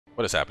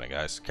What is happening,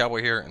 guys?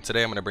 Cowboy here, and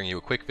today I'm going to bring you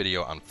a quick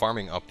video on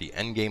farming up the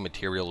endgame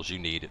materials you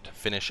need to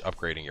finish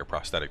upgrading your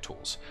prosthetic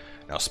tools.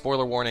 Now,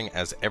 spoiler warning,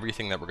 as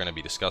everything that we're going to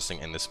be discussing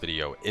in this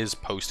video is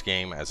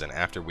post-game, as in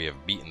after we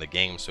have beaten the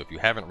game, so if you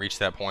haven't reached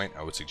that point,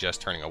 I would suggest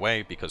turning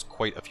away because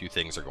quite a few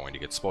things are going to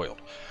get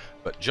spoiled.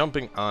 But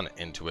jumping on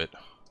into it,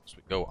 as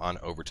we go on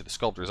over to the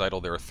Sculptor's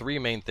Idol, there are three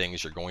main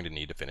things you're going to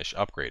need to finish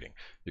upgrading.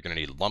 You're going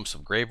to need lumps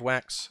of grave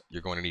wax,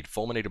 you're going to need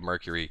fulminated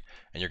mercury,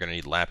 and you're going to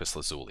need lapis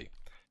lazuli.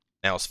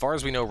 Now, as far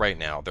as we know right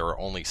now, there are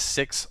only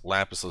 6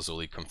 lapis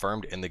lazuli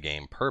confirmed in the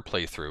game per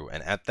playthrough,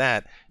 and at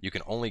that, you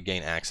can only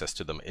gain access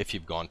to them if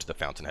you've gone to the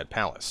Fountainhead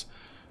Palace.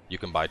 You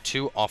can buy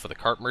 2 off of the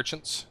carp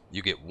merchants,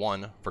 you get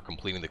 1 for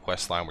completing the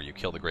quest line where you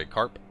kill the Great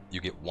Carp, you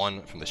get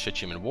 1 from the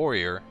Shichiman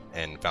Warrior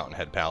in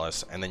Fountainhead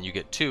Palace, and then you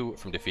get 2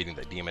 from defeating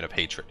the Demon of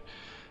Hatred.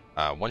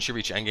 Once you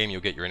reach endgame, you'll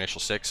get your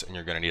initial 6, and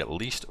you're going to need at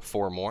least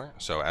 4 more.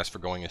 So as for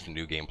going into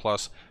New Game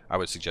Plus, I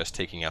would suggest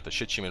taking out the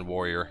Shichiman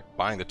Warrior,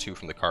 buying the 2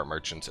 from the Carp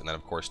Merchants, and then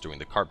of course doing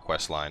the Carp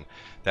quest line.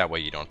 That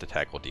way you don't have to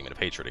tackle Demon of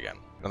Hatred again.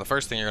 Now the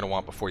first thing you're going to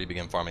want before you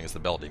begin farming is the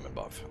Bell Demon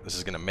buff. This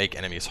is going to make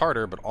enemies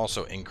harder, but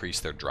also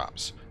increase their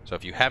drops. So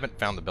if you haven't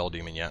found the Bell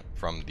Demon yet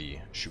from the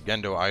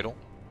Shugendo Idol,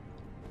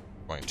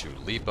 I'm going to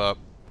leap up,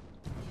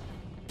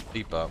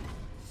 leap up.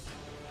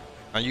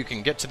 Now you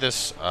can get to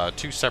this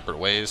 2 separate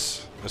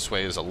ways. This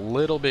way is a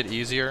little bit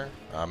easier,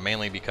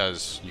 mainly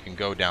because you can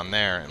go down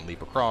there and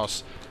leap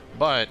across,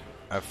 but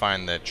I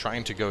find that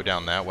trying to go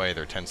down that way,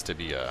 there tends to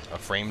be a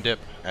frame dip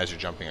as you're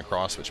jumping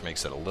across, which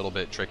makes it a little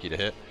bit tricky to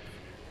hit.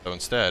 So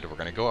instead, we're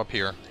going to go up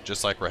here,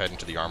 just like we're heading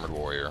to the Armored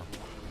Warrior.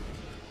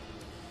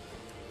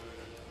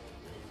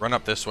 Run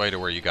up this way to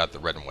where you got the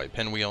red and white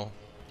pinwheel.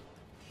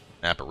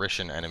 An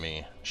apparition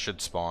enemy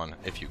should spawn.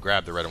 If you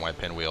grab the red and white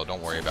pinwheel,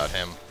 don't worry about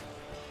him.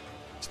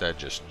 Instead,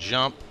 just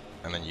jump,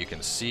 and then you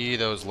can see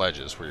those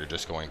ledges where you're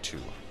just going to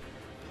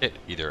hit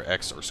either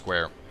X or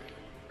square.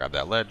 Grab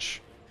that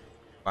ledge,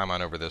 climb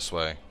on over this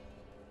way,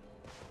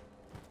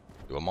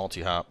 do a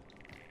multi-hop.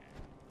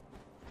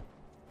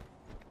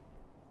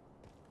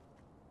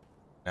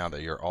 Now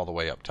that you're all the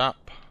way up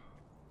top,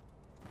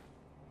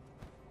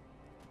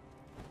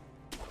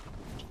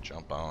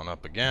 jump on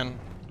up again,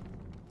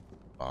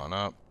 on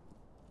up,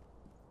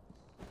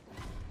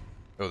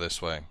 go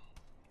this way.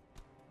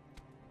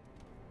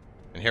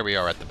 And here we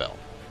are at the bell.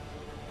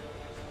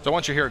 So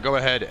once you're here, go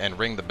ahead and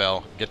ring the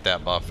bell, get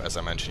that buff. As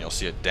I mentioned, you'll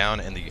see it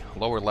down in the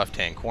lower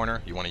left-hand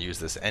corner. You want to use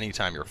this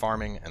anytime you're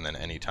farming, and then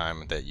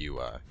anytime that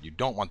you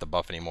don't want the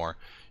buff anymore,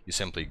 you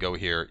simply go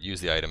here,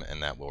 use the item,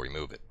 and that will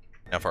remove it.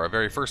 Now for our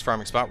very first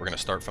farming spot, we're going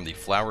to start from the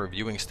Flower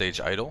Viewing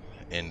Stage Idol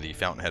in the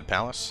Fountainhead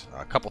Palace.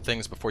 A couple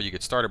things before you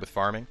get started with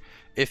farming.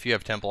 If you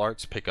have Temple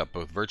Arts, pick up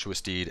both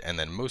Virtuous Deed and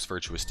then Most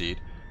Virtuous Deed.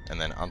 And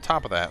then on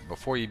top of that,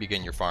 before you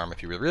begin your farm,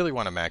 if you really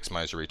want to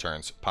maximize your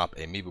returns, pop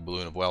a Mibu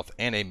Balloon of Wealth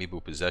and a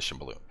Mibu Possession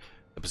Balloon.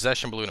 The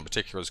Possession Balloon in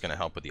particular is going to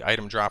help with the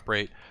item drop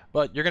rate,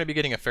 but you're going to be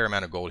getting a fair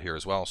amount of gold here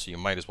as well, so you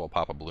might as well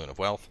pop a Balloon of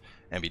Wealth.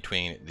 And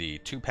between the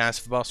 2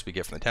 passive buffs we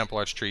get from the Temple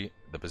Arts tree,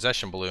 the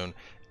Possession Balloon,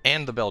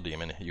 and the Bell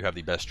Demon, you have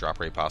the best drop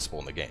rate possible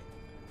in the game.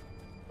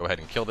 Go ahead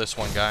and kill this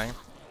one guy.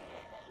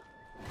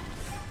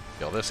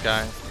 Kill this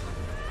guy.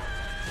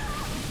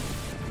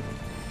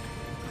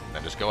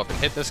 Then just go up and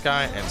hit this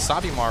guy, and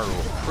Sabimaru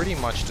will pretty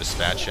much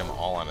dispatch him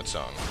all on its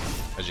own.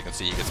 As you can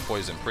see, he gets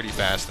poisoned pretty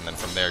fast, and then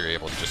from there you're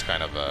able to just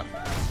kind of,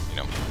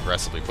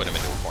 aggressively put him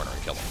into a corner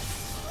and kill him.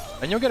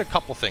 And you'll get a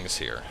couple things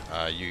here.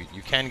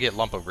 You can get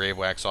lump of grave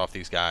wax off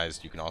these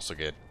guys. You can also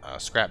get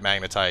scrap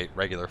magnetite,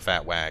 regular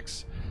fat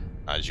wax,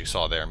 as you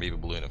saw there,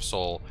 Mibu Balloon of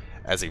Soul.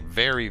 As a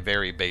very,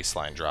 very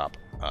baseline drop,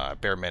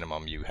 bare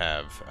minimum, you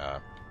have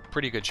a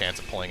pretty good chance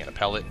of pulling in a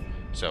pellet.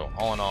 So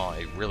all in all,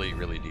 a really,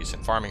 really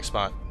decent farming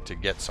spot to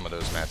get some of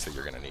those mats that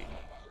you're going to need.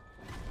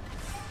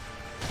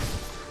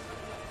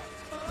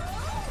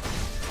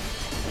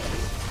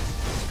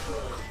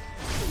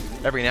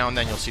 Every now and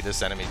then you'll see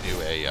this enemy do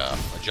a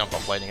jump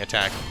up lightning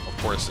attack. Of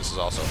course, this is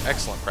also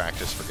excellent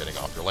practice for getting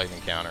off your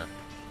lightning counter.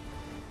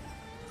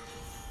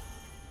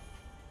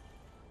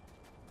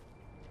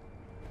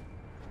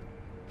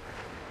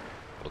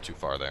 A little too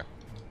far there.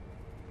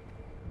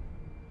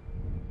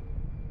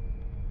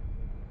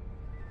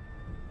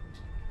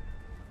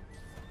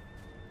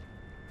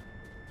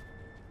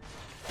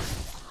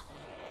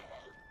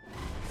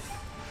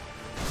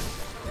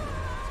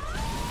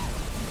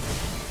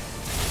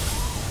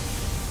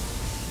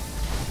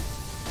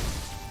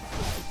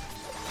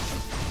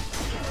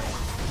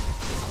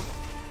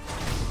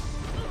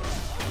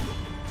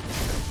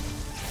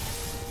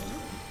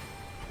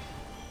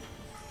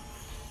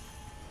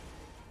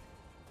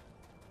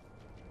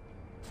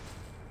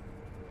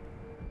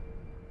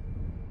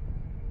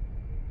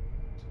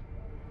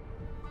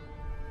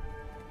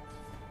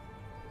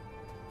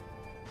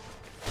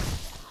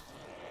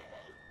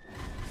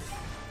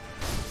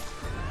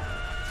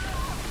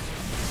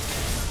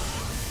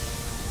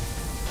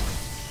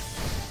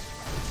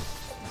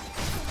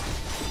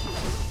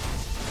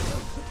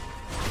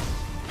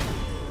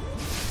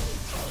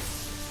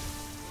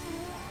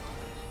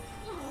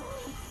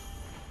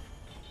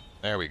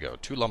 There we go.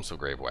 2 lumps of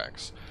grave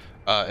wax.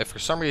 If for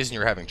some reason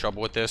you're having trouble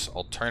with this,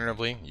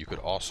 alternatively, you could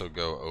also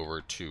go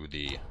over to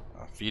the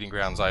feeding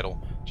grounds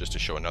idol, just to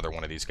show another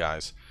one of these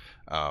guys.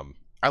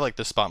 I like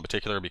this spot in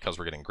particular because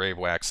we're getting grave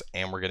wax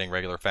and we're getting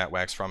regular fat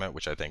wax from it,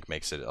 which I think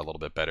makes it a little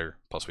bit better.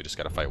 Plus, we just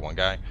got to fight one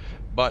guy.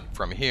 But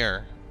from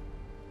here,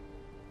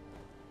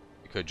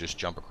 you could just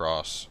jump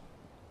across,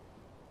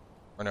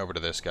 run over to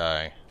this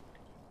guy,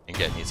 and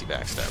get an easy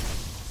backstab.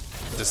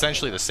 It's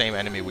essentially the same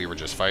enemy we were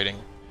just fighting.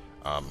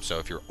 So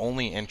if you're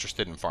only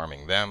interested in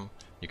farming them,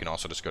 you can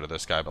also just go to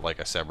this guy. But like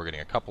I said, we're getting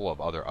a couple of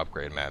other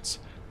upgrade mats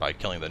by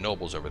killing the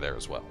nobles over there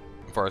as well.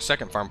 For our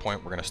second farm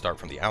point, we're going to start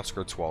from the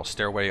outskirts wall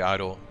stairway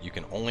idol. You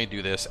can only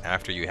do this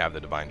after you have the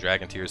divine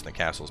dragon tears and the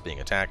castle is being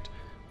attacked.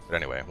 But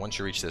anyway, once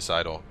you reach this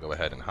idol, go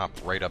ahead and hop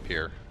right up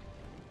here.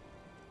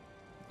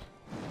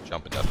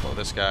 Jump and death blow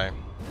this guy.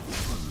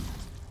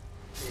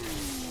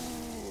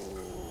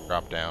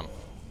 Drop down.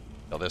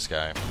 Kill this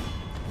guy.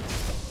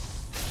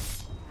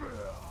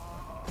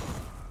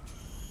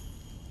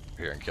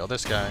 Here and kill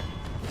this guy.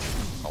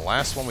 The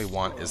last one we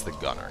want is the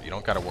gunner. You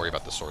don't got to worry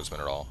about the swordsman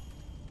at all.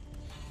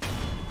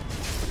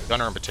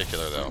 Gunner in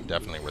particular, though,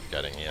 definitely worth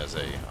getting. He has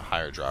a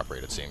higher drop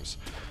rate, it seems.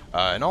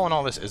 And all in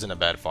all, this isn't a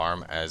bad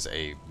farm. As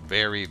a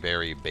very,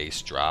 very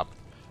base drop,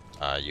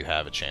 you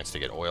have a chance to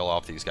get oil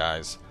off these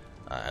guys.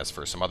 As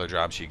for some other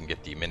drops, you can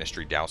get the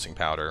Ministry Dousing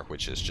Powder,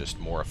 which is just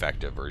more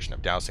effective version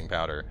of Dousing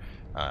Powder,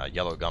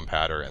 Yellow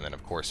Gunpowder, and then,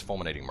 of course,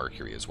 Fulminating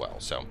Mercury as well.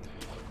 So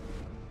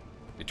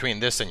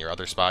between this and your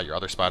other spot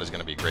is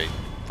going to be great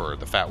for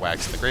the Fat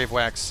Wax and the Grave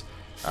Wax.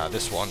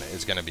 This one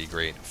is going to be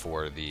great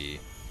for the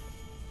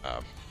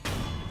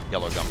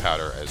Yellow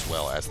Gunpowder as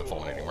well as the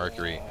Fulminating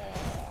Mercury.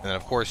 And then,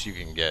 of course, you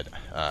can get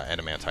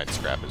Adamantite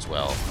Scrap as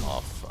well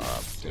off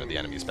the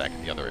enemies back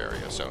in the other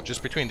area. So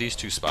just between these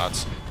two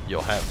spots,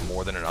 you'll have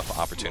more than enough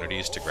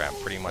opportunities to grab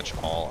pretty much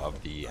all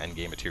of the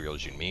endgame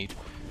materials you need.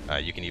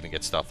 You can even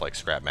get stuff like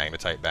Scrap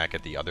Magnetite back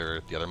at the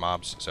other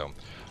mobs. So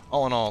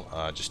all in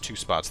all, just two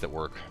spots that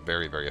work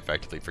very, very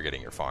effectively for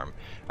getting your farm.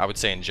 I would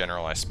say in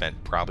general, I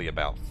spent probably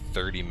about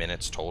 30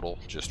 minutes total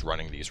just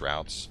running these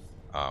routes.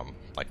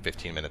 Like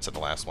 15 minutes at the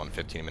last one,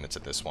 15 minutes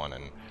at this one,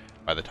 and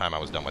by the time I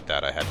was done with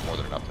that, I had more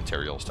than enough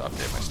materials to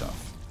update my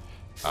stuff.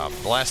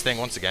 The last thing,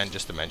 once again,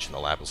 just to mention the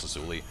lapis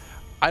lazuli,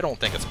 I don't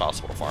think it's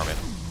possible to farm it.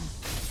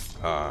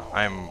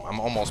 I'm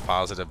almost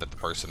positive that the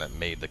person that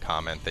made the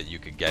comment that you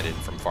could get it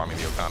from farming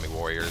the Okami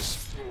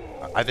warriors,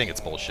 I think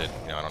it's bullshit.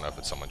 I don't know if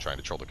it's someone trying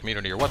to troll the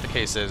community or what the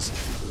case is,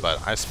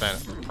 but I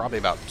spent probably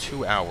about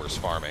 2 hours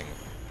farming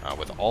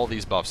with all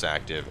these buffs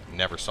active,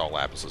 never saw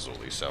lapis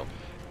lazuli. So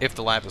if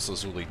the lapis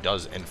lazuli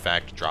does in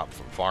fact drop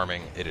from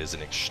farming, it is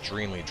an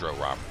extremely low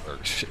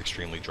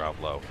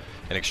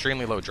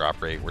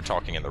drop rate. We're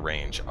talking in the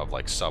range of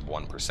like sub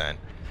 1%.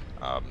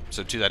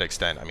 So to that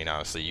extent, I mean,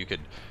 honestly, you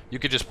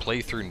could just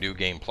play through New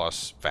Game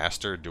Plus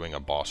faster doing a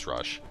boss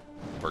rush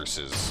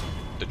versus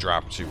the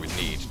drops you would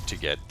need to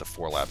get the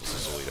 4 lapis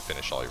lazuli to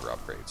finish all your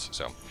upgrades.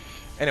 So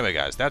anyway,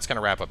 guys, that's going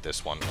to wrap up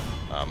this one.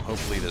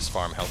 Hopefully this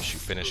farm helps you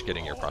finish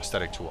getting your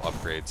prosthetic tool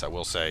upgrades. I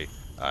will say,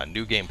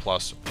 New Game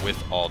Plus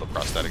with all the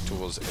prosthetic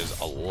tools is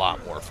a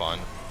lot more fun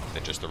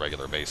than just the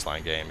regular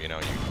baseline game.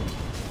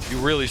 You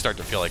really start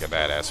to feel like a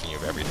badass when you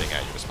have everything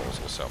at your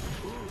disposal. So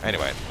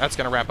anyway, that's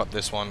going to wrap up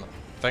this one.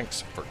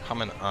 Thanks for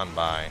coming on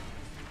by.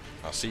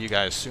 I'll see you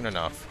guys soon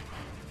enough.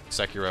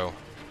 Sekiro,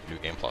 New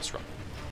Game Plus run.